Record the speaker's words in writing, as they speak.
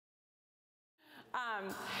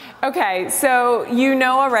Okay, so you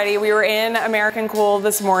know already, we were in American Cool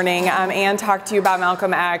this morning. Anne talked to you about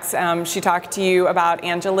Malcolm X. She talked to you about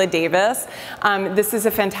Angela Davis. This is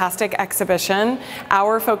a fantastic exhibition.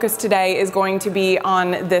 Our focus today is going to be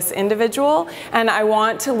on this individual, and I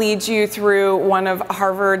want to lead you through one of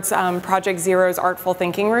Harvard's Project Zero's Artful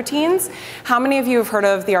Thinking routines. How many of you have heard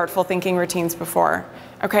of the Artful Thinking routines before?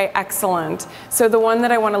 Okay, excellent. So the one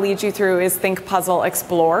that I want to lead you through is Think, Puzzle,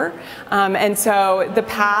 Explore. And so the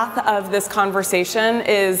path of this conversation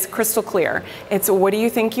is crystal clear. It's what do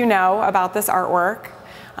you think you know about this artwork?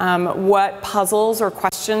 What puzzles or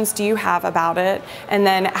questions do you have about it? And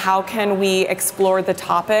then how can we explore the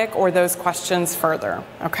topic or those questions further,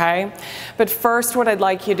 okay? But first, what I'd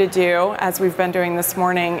like you to do, as we've been doing this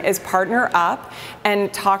morning, is partner up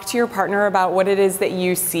and talk to your partner about what it is that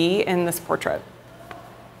you see in this portrait.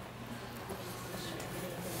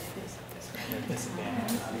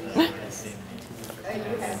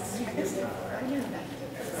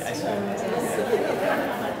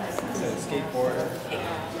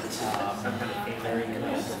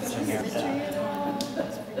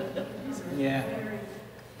 Yeah.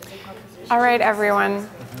 All right, everyone.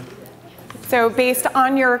 So based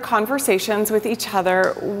on your conversations with each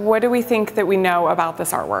other, what do we think that we know about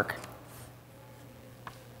this artwork?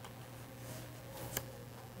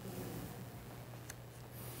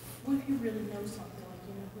 What if you really know something, like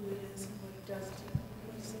you know who it is and what it does to you?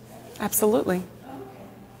 What is it? Absolutely.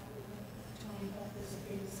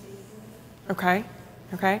 Okay.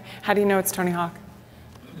 Okay. How do you know it's Tony Hawk?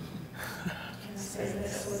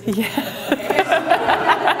 Yeah.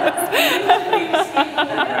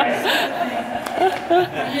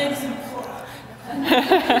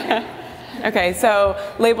 Okay, so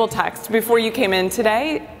label text. Before you came in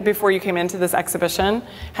today, before you came into this exhibition,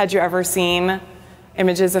 had you ever seen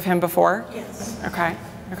images of him before? Yes. Okay.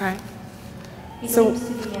 Okay. He seems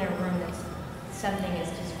to be in a room that's something is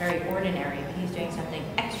just very ordinary, but he's doing something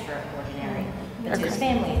extraordinary. But to his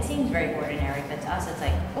family, it seems very ordinary, but to us, it's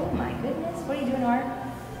like, oh my goodness, what are you doing to our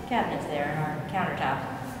cabinets there and our countertop?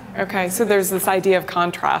 Okay, so there's this idea of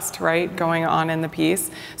contrast, right, going on in the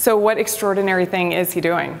piece. So what extraordinary thing is he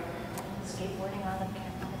doing? Skateboarding on the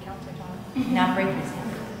countertop, not breaking his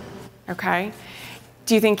hand. Okay.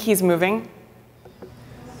 Do you think he's moving?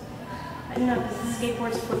 I don't know, because the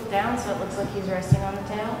skateboard's flipped down, so it looks like he's resting on the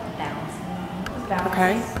tail, balancing.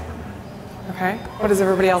 Okay. Okay. What does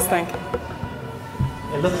everybody else think?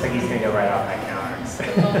 It looks like he's going to go right off that counter. So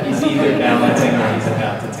he's either balancing or he's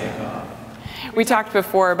about to take off. We talked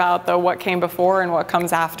before about the what came before and what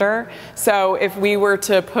comes after. So if we were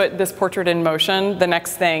to put this portrait in motion, the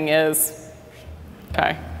next thing is,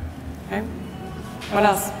 okay. Okay. What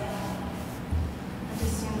else? It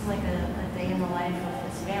just seems like a day in the life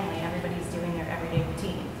of this family. Everybody's doing their everyday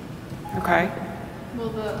routine. Okay. Well,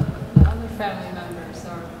 the other family members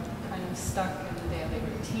are kind of stuck in the daily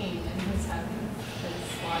routine, and he's having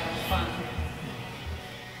his lot of fun.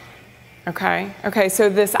 Okay. Okay, so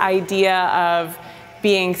this idea of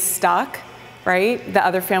being stuck, right? The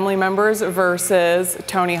other family members versus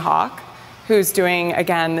Tony Hawk, who's doing,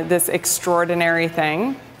 again, this extraordinary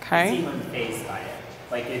thing. Okay. He's even faced by it.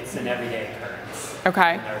 Like it's an everyday occurrence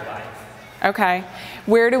Okay. in their life. Okay.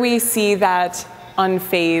 Where do we see that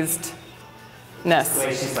unfazedness? The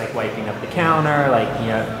way she's like wiping up the counter, like, you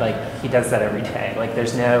know, like he does that every day. Like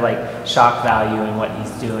there's no like shock value in what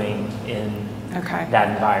he's doing in that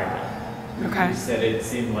environment. Okay. You said it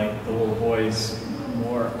seemed like the little boy's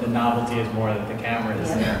more, the novelty is more that the camera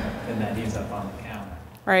is there than that he's up on the counter.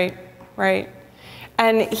 Right, right.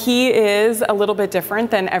 And he is a little bit different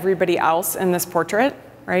than everybody else in this portrait,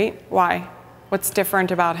 right? Why? What's different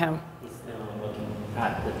about him? He's still looking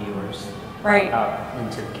at the viewers. Right. Out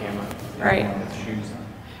into the camera. Right. With shoes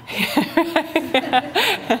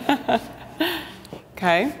on.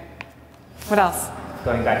 Okay. What else?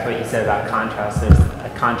 Going back to what you said about contrast, there's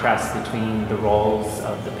a contrast between the roles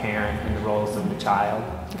of the parent and the roles of the child.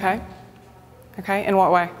 Okay. Okay, in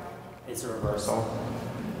what way? It's a reversal.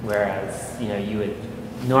 Whereas, you know, you would,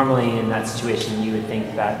 normally in that situation, you would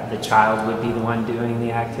think that the child would be the one doing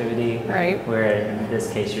the activity. Right. Where in this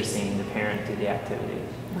case, you're seeing the parent do the activity.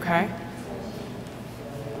 Okay.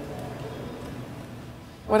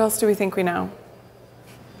 What else do we think we know?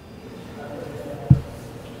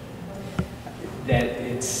 That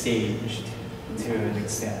it's staged to an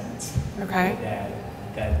extent. Okay.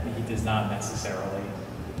 That he does not necessarily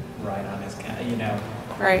write on his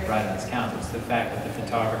Right. write on his counters. The fact that the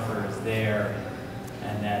photographer is there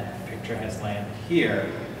and that picture has landed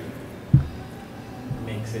here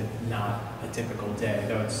makes it not a typical day,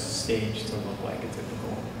 though it's staged to look like a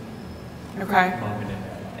typical moment in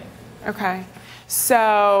their life. Okay.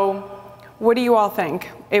 So what do you all think?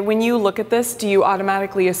 When you look at this, do you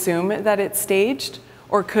automatically assume that it's staged,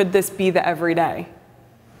 or could this be the everyday?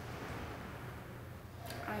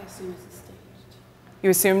 I assume it's staged. You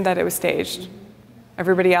assumed that it was staged.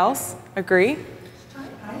 Everybody else agree?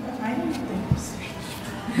 I don't think it's staged.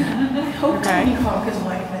 I hope Tony Hawk is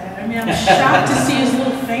like that. I mean, I'm shocked to see his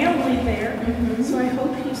little family there. So I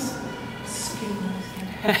hope he's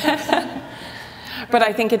skating. But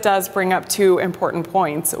I think it does bring up two important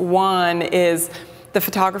points. One is the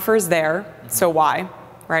photographer's there, so why,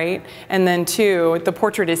 right? And then two, the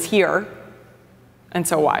portrait is here, and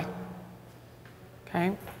so why?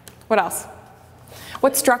 Okay, what else?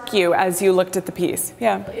 What struck you as you looked at the piece?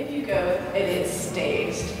 Yeah. If you go, it is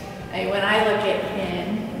staged. I mean, when I look at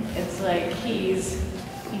him, it's like he's,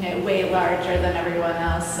 way larger than everyone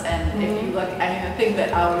else. And if you look, I mean, the thing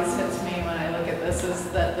that always hits me when I look at this is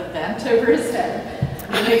that the vent over his head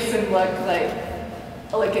makes him look like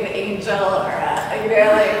an angel or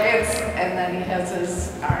and then he has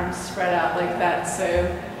his arms spread out like that. So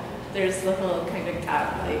there's the whole kind of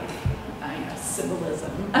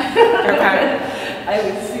symbolism. Okay. I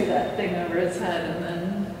would see that thing over his head and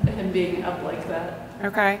then him being up like that.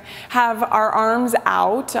 Okay. Have our arms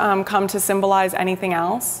out come to symbolize anything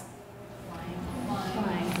else?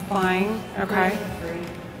 Flying. Flying. Okay. Free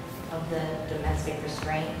of the domestic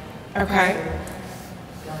restraint. Okay.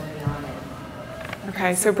 Going beyond it.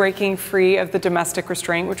 Okay, so breaking free of the domestic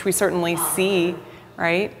restraint, which we certainly see,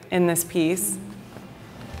 right, in this piece.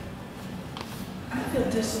 I feel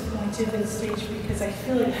disappointed in stage because I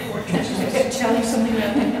feel like Portraiture is supposed to tell you something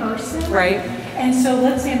about the person. Right. And so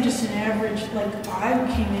let's say I'm just an average, I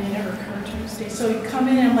came in and never occurred to me stage. So you come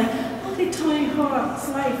in and I'm like, look at Tony Hawk's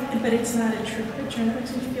life, but it's not a true picture, and it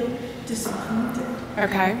makes me feel disappointed.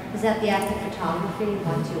 Okay. Is that the act of photography?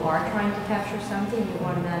 Once you are trying to capture something, you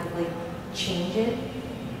automatically change it?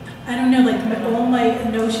 I don't know, all my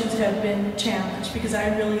notions have been challenged because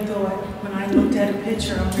I really thought when I looked at a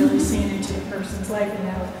picture, I'm really seeing into the person's life, and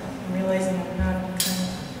now I'm realizing I'm not.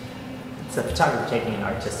 It's a photographer taking an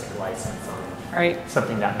artistic license on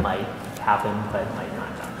something that might happen but might not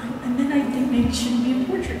happen. And then I think maybe it shouldn't be a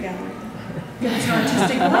portrait gallery. It's an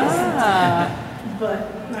artistic license. But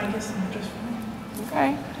I guess I'm just wrong.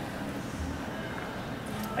 Okay.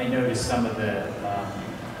 I noticed some of the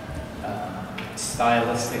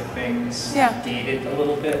stylistic things dated a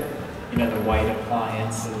little bit. The white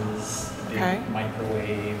appliances, the big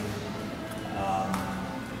microwave.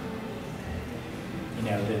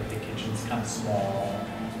 The kitchen's kind of small,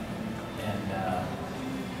 and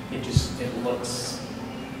it looks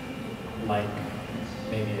like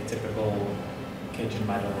maybe a typical kitchen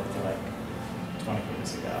might have looked like 20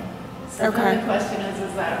 years ago. So the question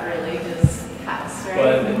is that really his house, right?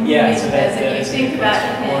 But yeah, so if you think about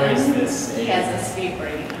him, or is this he has a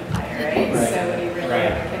skateboarding empire, right? So would he really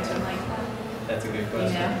have a kitchen like that? That's a good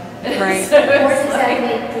question. Right. So or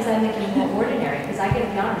does that make it more ordinary? Because I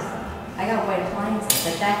gotta be honest, I got white appliances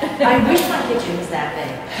like that. I wish my kitchen was that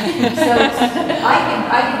big. So I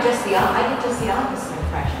get just the opposite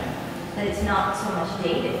impression that it's not so much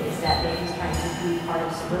dated. Is that maybe he's trying to be part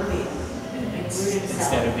of suburbia.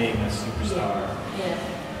 Instead of being a superstar. Yeah.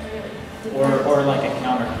 Or like a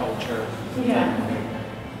counterculture. Yeah.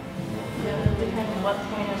 Depending on what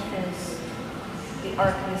point of the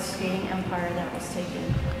arc of his skating empire that was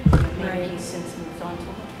taken. Maybe he's since moved on to a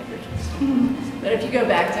much bigger system. But if you go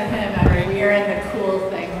back to him, we are in the cool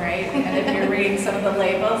thing, right? And if you're reading some of the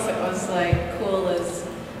labels, it was like cool is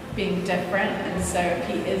being different, and so if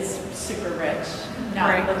he is super rich,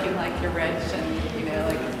 not looking like you're rich, and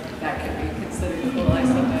that could be considered cool, I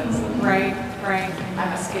suppose. Right.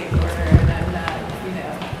 I'm a skateboarder, and I'm not,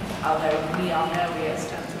 although we all know he has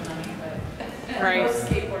tons of money, but most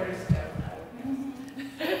skateboarders don't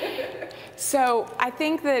know. So I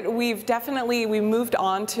think that we moved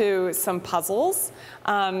on to some puzzles,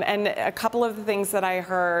 and a couple of the things that I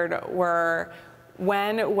heard were,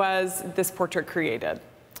 when was this portrait created?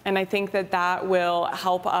 And I think that will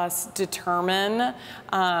help us determine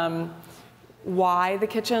why the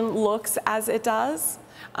kitchen looks as it does.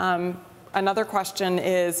 Another question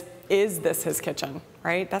is this his kitchen,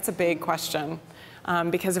 right? That's a big question.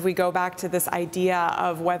 Because if we go back to this idea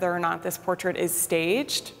of whether or not this portrait is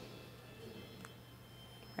staged,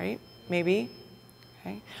 right? Maybe.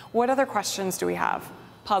 Okay. What other questions do we have?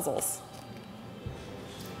 Puzzles.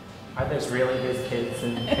 Are those really his kids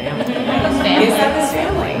and family? Is that his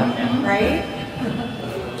family? Right?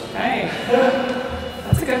 Okay.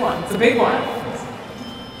 That's a good one. It's a big one.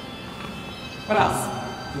 What else?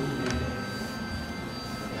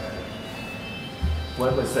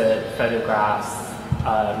 What was the photographs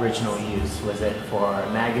original use? Was it for a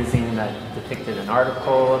magazine that depicted an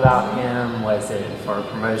article about him? Was it for a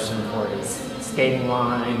promotion for his skating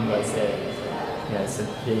line? Was it, you know, so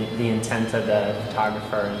the intent of the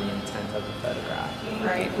photographer and the intent of the photograph?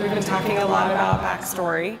 Right, we've been talking a lot about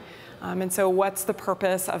backstory. And so what's the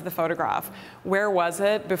purpose of the photograph? Where was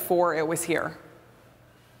it before it was here?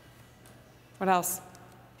 What else?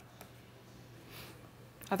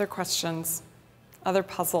 Other questions? Other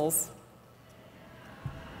puzzles?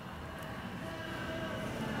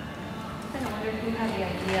 I wonder who had the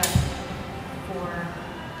idea for,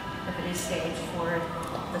 if it is staged, for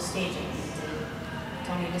the staging. Did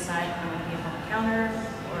Tony decide I'm going to be up on the counter,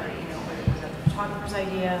 or was that the photographer's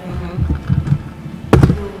idea?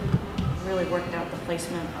 Who really worked out the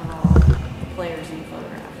placement of all the players in the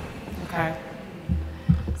photograph? Okay.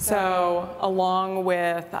 So along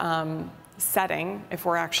with setting, if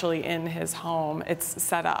we're actually in his home, it's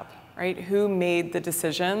set up, right? Who made the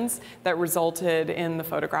decisions that resulted in the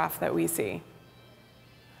photograph that we see?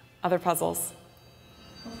 Other puzzles?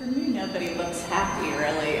 Well, for me, nobody looks happy,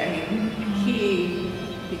 really. I mean,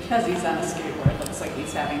 because he's on a skateboard, looks like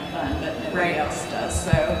he's having fun, but nobody else does.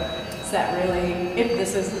 So is that really, if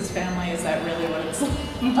this is his family, is that really what it's like?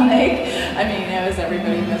 I mean, is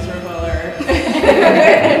everybody miserable, or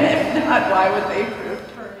if not, why would they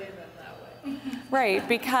portray them that way? Right,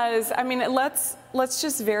 because, I mean, let's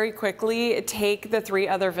just very quickly take the three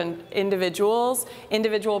other individuals,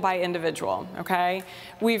 individual by individual, okay?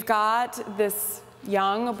 We've got this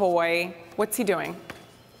young boy. What's he doing?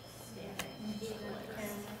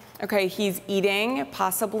 Okay, he's eating,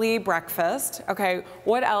 possibly breakfast. Okay,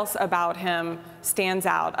 what else about him stands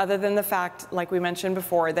out other than the fact, like we mentioned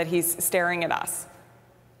before, that he's staring at us?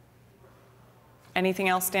 Anything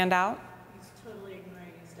else stand out? He's totally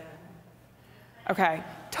ignoring his dad. Okay,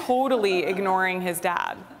 totally ignoring his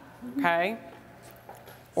dad, okay?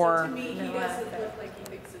 Or, To me, he doesn't look like he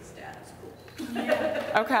thinks his dad is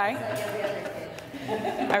cool. okay.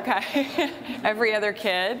 Okay, every other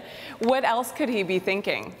kid. What else could he be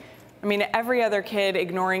thinking? I mean, every other kid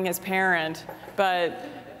ignoring his parent, but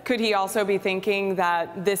could he also be thinking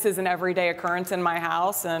that this is an everyday occurrence in my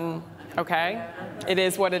house and, okay, it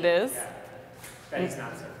is what it is? That he's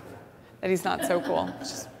not so cool. That he's not so cool.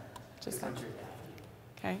 Just that.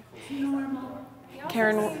 Okay.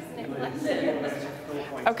 Karen.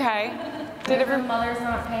 Okay. If the mother's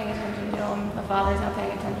not paying attention to him, the father's not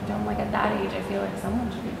paying attention to him, like at that age, I feel like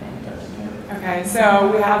someone should be paying attention to him. Okay,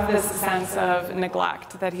 so we have this sense of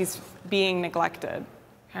neglect, that he's being neglected.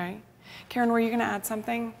 Okay. Karen, were you going to add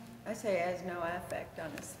something? I say it has no affect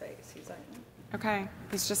on his face. He's like, Okay,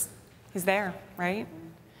 he's there, right?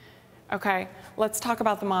 Okay, let's talk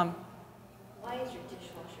about the mom. Why is your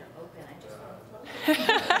dishwasher open? I just want to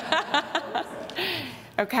close it.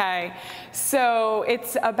 Okay, so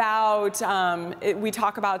it's about, we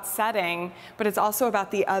talk about setting, but it's also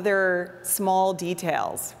about the other small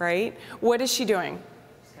details, right? What is she doing?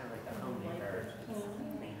 It's kind of like the homemaker.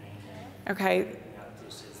 Okay. Picking out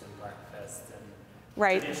dishes and breakfast and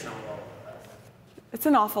Right. traditional role. It's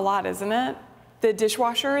an awful lot, isn't it? The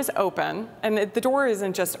dishwasher is open, and the door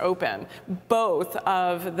isn't just open. Both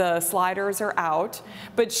of the sliders are out,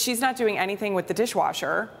 but she's not doing anything with the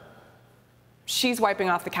dishwasher. She's wiping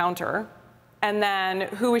off the counter. And then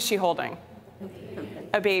who is she holding?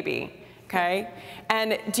 A baby, okay?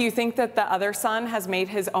 And do you think that the other son has made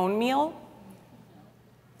his own meal?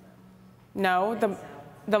 No,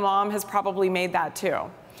 the mom has probably made that too.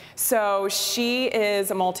 So she is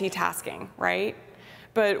multitasking, right?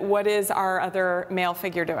 But what is our other male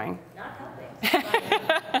figure doing? Not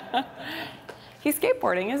helping. He's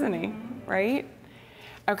skateboarding, isn't he? Right?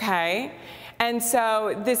 Okay. And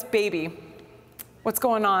so this baby, what's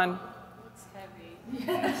going on? It's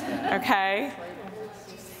heavy. Okay.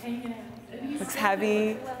 Just hanging out. Looks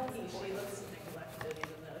heavy. She looks neglected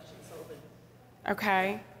even though she's holding.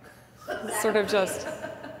 Okay. Sort of just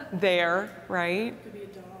there, right? Could be a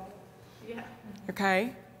doll. Yeah.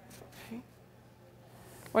 Okay. Okay.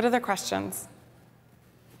 What other questions?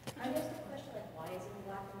 I guess the question, like, why is it in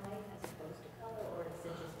black and white as opposed to color, or is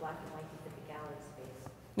it just black and white to fit the gallery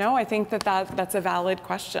space? No, I think that's a valid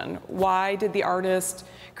question. Why did the artist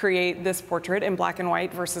create this portrait in black and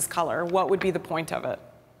white versus color? What would be the point of it,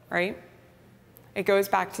 right? It goes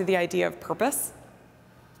back to the idea of purpose.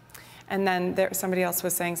 And then somebody else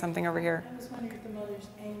was saying something over here. I was wondering if the mother's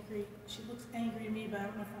angry. She looks angry to me, but I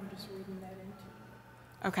don't know if I'm just reading that into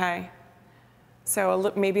it. Okay.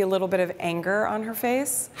 So maybe a little bit of anger on her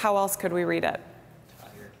face. How else could we read it?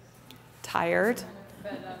 Tired.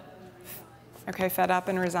 Okay, fed up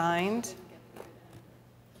and resigned.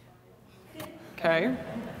 Okay.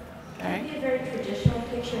 Could it be a very traditional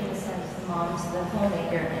picture in the sense the mom's the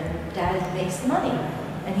homemaker and dad makes the money.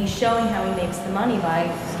 And he's showing how he makes the money by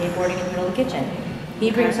skateboarding in the middle of the kitchen.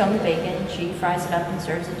 He brings home the bacon, she fries it up and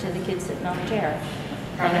serves it to the kids sitting on the chair.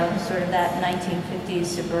 You know, sort of that 1950s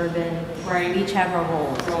suburban, we each have our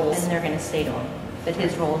roles, and they're going to stay to them. But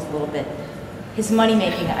his role is a little bit, his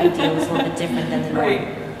money-making idea was a little bit different than the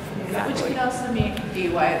norm. Which could also be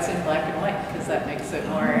why it's in black and white, because that makes it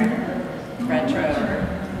more retro.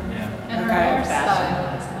 And her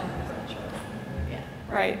hairstyle is kind of retro. Yeah.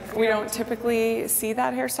 Right. We don't typically see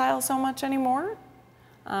that hairstyle so much anymore.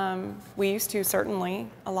 We used to, certainly,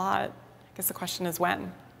 a lot. I guess the question is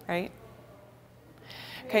when, right?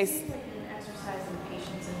 Okay. It seems like an exercise in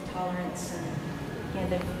patience and tolerance, and you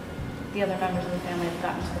know, the other members of the family have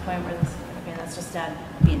gotten to the point where this, okay, that's just dad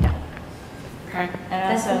being dad. Okay. And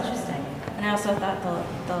that's interesting. And I also thought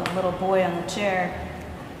the little boy on the chair,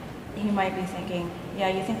 he might be thinking, yeah,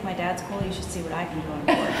 you think my dad's cool? You should see what I can do on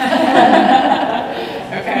board.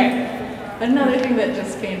 Okay. Another thing that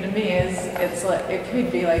just came to me is it's like it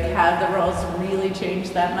could be like have the roles really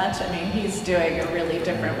changed that much. I mean, he's doing a really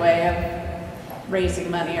different way of raising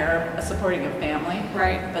money or supporting a family.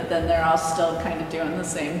 Right. But then they're all still kind of doing the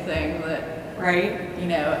same thing that you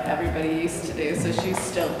know everybody used to do. So she's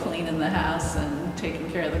still cleaning the house and taking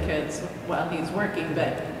care of the kids while he's working.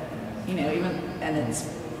 But you know,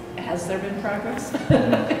 has there been progress?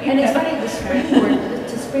 And it's funny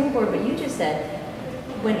to springboard what you just said.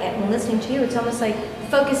 When listening to you, it's almost like the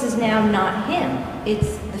focus is now not him,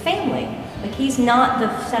 it's the family. Like he's not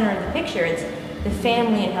the center of the picture, it's the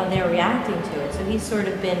family and how they're reacting to it. So he's sort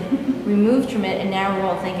of been removed from it, and now we're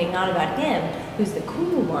all thinking not about him, who's the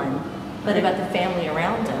cool one, but about the family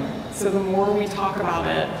around him. So the more we talk about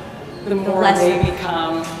it, the more they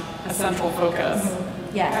become a central focus.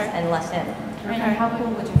 Yes, Okay. and less him. Okay. And how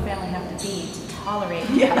cool would your family have to be to tolerate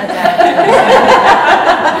a dad?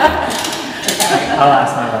 I'll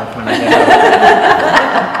ask my wife when I get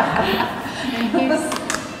home.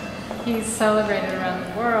 And he's celebrated around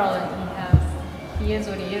the world, and he is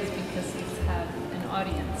what he is because he's had an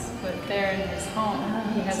audience. But there in his home,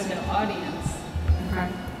 he has no audience. Okay.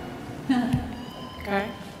 Okay.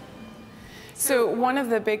 So one of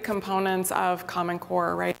the big components of Common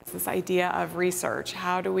Core, right, is this idea of research.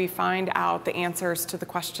 How do we find out the answers to the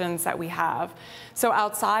questions that we have? So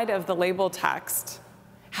outside of the label text,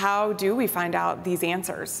 how do we find out these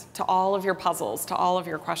answers to all of your puzzles, to all of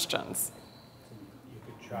your questions? You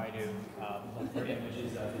could try to look for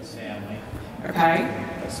images of his family. Okay.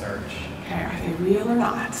 A search. Okay, are they real or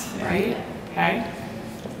not, right? Okay.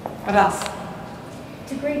 What else?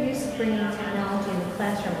 It's a great use of bringing technology in the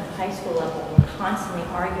classroom at the high school level. We're constantly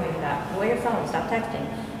arguing about, go away your phone, stop texting.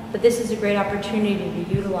 But this is a great opportunity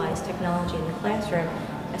to utilize technology in the classroom.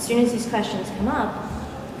 As soon as these questions come up,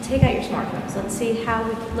 take out your smartphones. Let's see how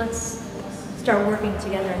let's start working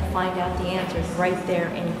together and find out the answers right there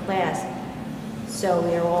in class. So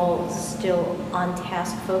we are all still on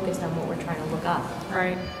task focused on what we're trying to look up.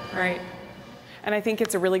 Right, right. And I think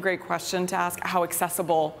it's a really great question to ask, how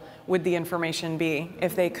accessible would the information be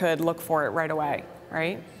if they could look for it right away,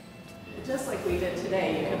 right? Just like we did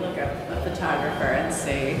today, you could look up a photographer and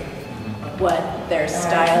see what their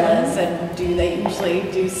style is, and do they usually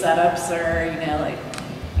do setups, or you know, like,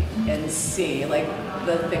 and see like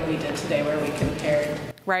the thing we did today where we compared,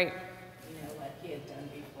 right, you know, what he had done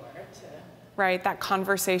before to right, that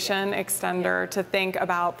conversation extender to think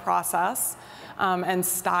about process and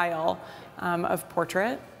style of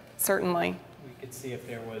portrait, certainly. We could see if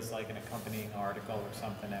there was like an accompanying article or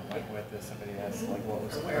something that went with this. Somebody asked like, what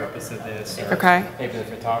was the purpose of this? Or Okay. maybe the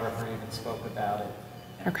photographer even spoke about it.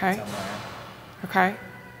 Okay. Somewhere. Okay.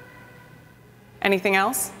 Anything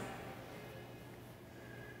else?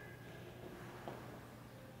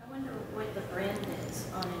 I wonder what the brand is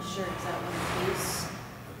on his shirt. Is that one of these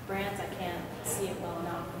brands? I can't see it well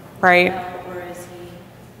enough. Right. Or is he,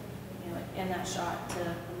 you know, in that shot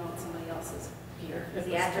to promote somebody else's gear? Is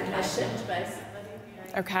the advertised by somebody?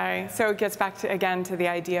 Okay, so it gets back to, again, to the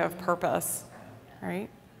idea of purpose, right?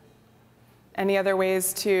 Any other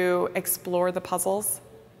ways to explore the puzzles?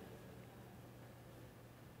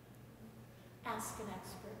 Ask an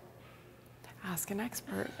expert. Ask an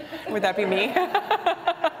expert. Would that be me?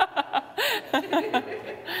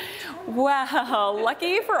 Well,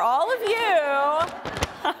 lucky for all of you.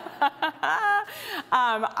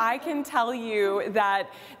 I can tell you that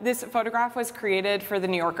this photograph was created for the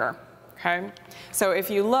New Yorker. Okay, so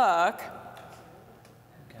if you look,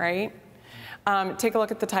 right, take a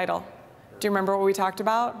look at the title. Do you remember what we talked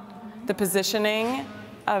about? The positioning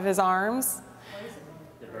of his arms.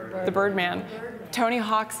 The Birdman. Tony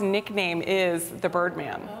Hawk's nickname is the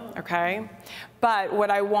Birdman. okay? But what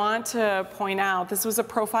I want to point out, this was a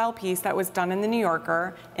profile piece that was done in the New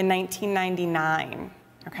Yorker in 1999,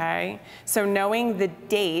 okay? So knowing the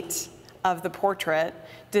date of the portrait,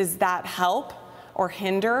 does that help or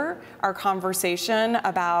hinder our conversation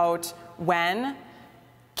about when,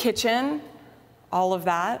 kitchen, all of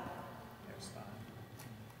that?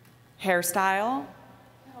 Hairstyle.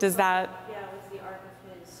 Does that? Yeah, it was the arc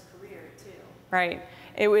of his career too. Right.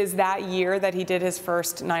 It was that year that he did his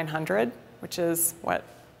first 900, which is what,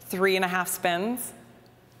 3.5 spins?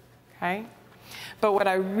 Okay. But what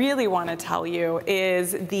I really want to tell you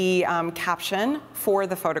is the caption for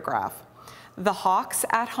the photograph. The hawks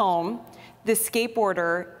at home, the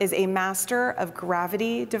skateboarder is a master of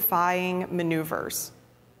gravity-defying maneuvers.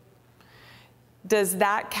 Does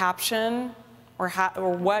that caption, or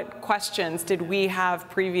what questions did we have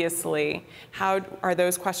previously? How are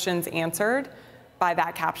those questions answered by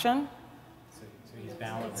that caption? So he's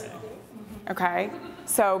balancing. Okay,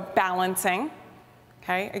 so balancing.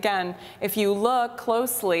 Okay, again, if you look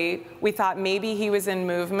closely, we thought maybe he was in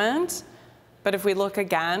movement, but if we look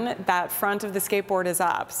again, that front of the skateboard is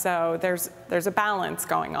up, so there's a balance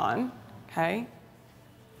going on. Okay.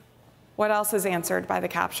 What else is answered by the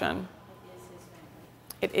caption?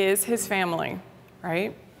 It is his family,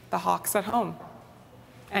 right? The hawks at home.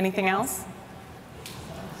 Anything else?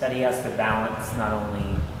 That he has to balance not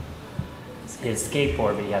only his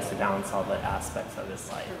skateboard, but he has to balance all the aspects of his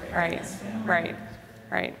life. Right, right,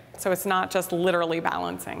 right. So it's not just literally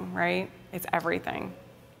balancing, right? It's everything.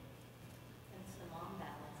 It's the mom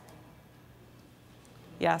balancing.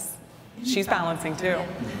 Yes, she's balancing too.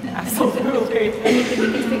 Absolutely. You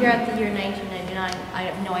could figure out the year 1999. I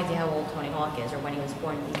have no idea how old Tony Hawk is or when he was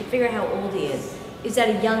born. You could figure out how old he is. Is that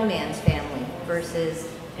a young man's family versus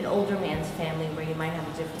an older man's family where you might have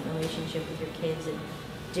a different relationship with your kids and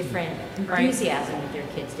different enthusiasm with your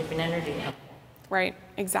kids, different energy? Right,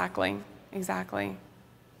 exactly, exactly.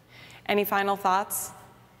 Any final thoughts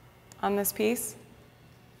on this piece?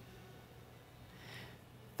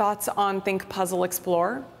 Thoughts on Think, Puzzle,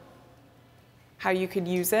 Explore? How you could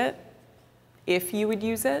use it, if you would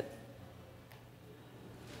use it?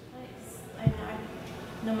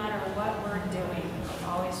 No matter what we're doing, I'm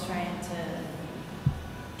always trying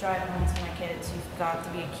to drive home to my kids, you've got to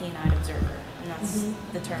be a keen-eyed observer. And that's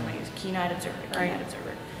the term I use, keen-eyed observer, keen-eyed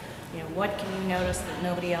observer. You know, what can you notice that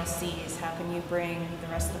nobody else sees? How can you bring the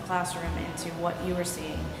rest of the classroom into what you are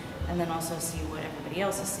seeing? And then also see what everybody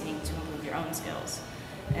else is seeing to improve your own skills.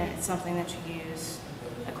 And it's something that you use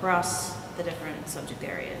across the different subject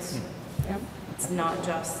areas. Yep. It's not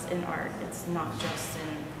just in art, it's not just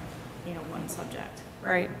in, one subject.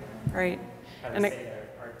 Right, right. I would say they're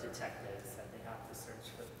art detectives, that they have to search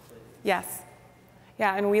for the clues. Yes.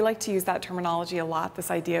 Yeah, and we like to use that terminology a lot, this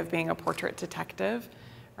idea of being a portrait detective,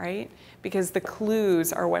 right? Because the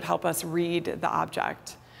clues are what help us read the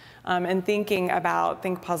object. And thinking about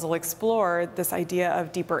Think, Puzzle, Explore, this idea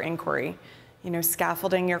of deeper inquiry,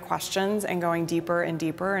 scaffolding your questions and going deeper and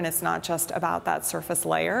deeper, and it's not just about that surface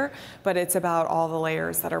layer, but it's about all the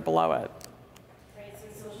layers that are below it. Right, so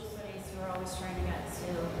social studies, we're always trying to get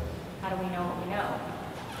to how do we know what we know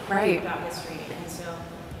about history, and so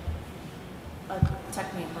a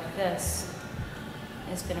technique like this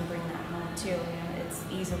is going to bring that home too. It's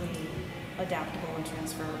easily adaptable and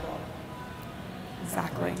transferable.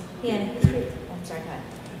 Exactly. Yeah, and history. I'm sorry, go ahead.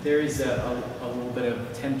 There is a little bit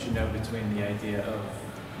of tension though between the idea of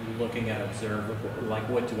looking at observe, like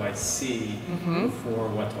what do I see, before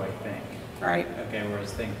what do I think. Right. Okay,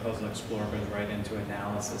 whereas Think, Puzzle, Explore goes right into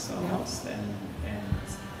analysis almost, and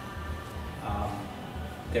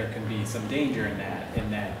there can be some danger in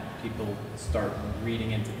that people start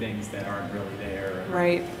reading into things that aren't really there.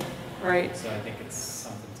 Right, right. So I think it's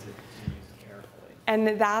something to use carefully.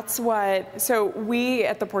 And that's so we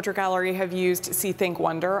at the Portrait Gallery have used See, Think,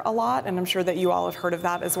 Wonder a lot, and I'm sure that you all have heard of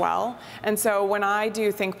that as well. And so when I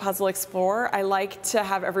do Think, Puzzle, Explore, I like to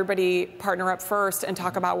have everybody partner up first and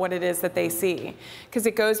talk about what it is that they see. Because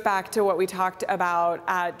it goes back to what we talked about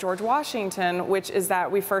at George Washington, which is that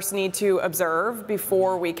we first need to observe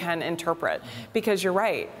before we can interpret. Because you're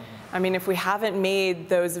right. I mean, if we haven't made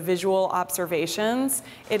those visual observations,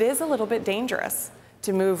 it is a little bit dangerous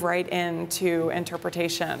to move right into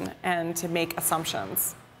interpretation and to make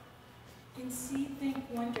assumptions. In See, Think,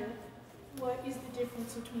 Wonder, what is the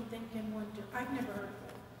difference between think and wonder? I've never heard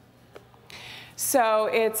of it. So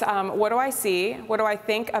it's what do I see, what do I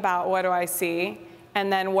think about what do I see,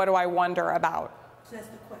 and then what do I wonder about? So that's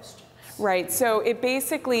the question. Right, so it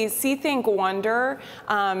basically, See, Think, Wonder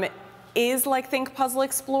is like Think, Puzzle,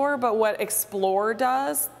 Explore, but what Explore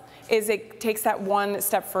does is it takes that one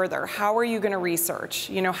step further. How are you going to research?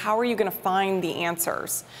 You know, how are you going to find the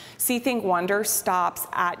answers? See, Think, Wonder stops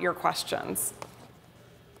at your questions.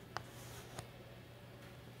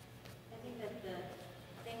 I think that the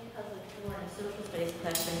thing puzzle explore in a social studies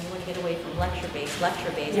classroom, you want to get away from lecture-based,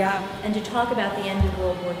 and to talk about the end of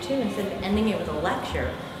World War II instead of ending it with a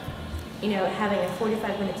lecture. You know, having a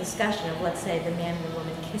 45-minute discussion of, let's say, the man and the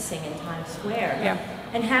woman kissing in Times Square,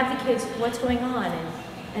 and have the kids, what's going on,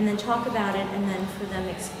 and then talk about it, and then for them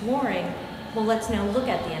exploring, well, let's now look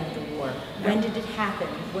at the end of the war. When did it happen?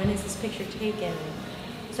 When is this picture taken?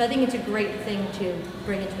 So I think it's a great thing to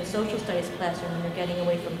bring into a social studies classroom when they're getting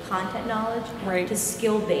away from content knowledge to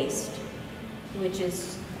skill-based, which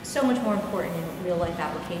is so much more important in real-life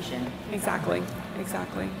application. Exactly,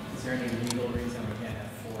 exactly. Is there any legal reason we can't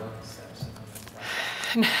have 4 steps?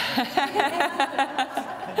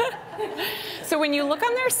 So when you look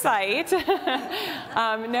on their site,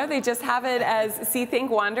 no, they just have it as See, Think,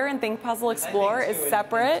 Wonder, and Think, Puzzle, Explore is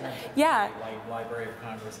separate. Like Library of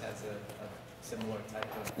Congress has a similar type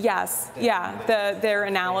of... Yes, their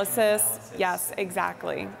analysis. Yes,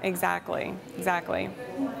 exactly.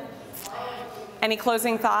 Any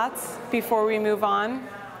closing thoughts before we move on?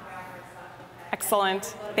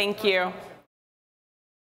 Excellent, thank you.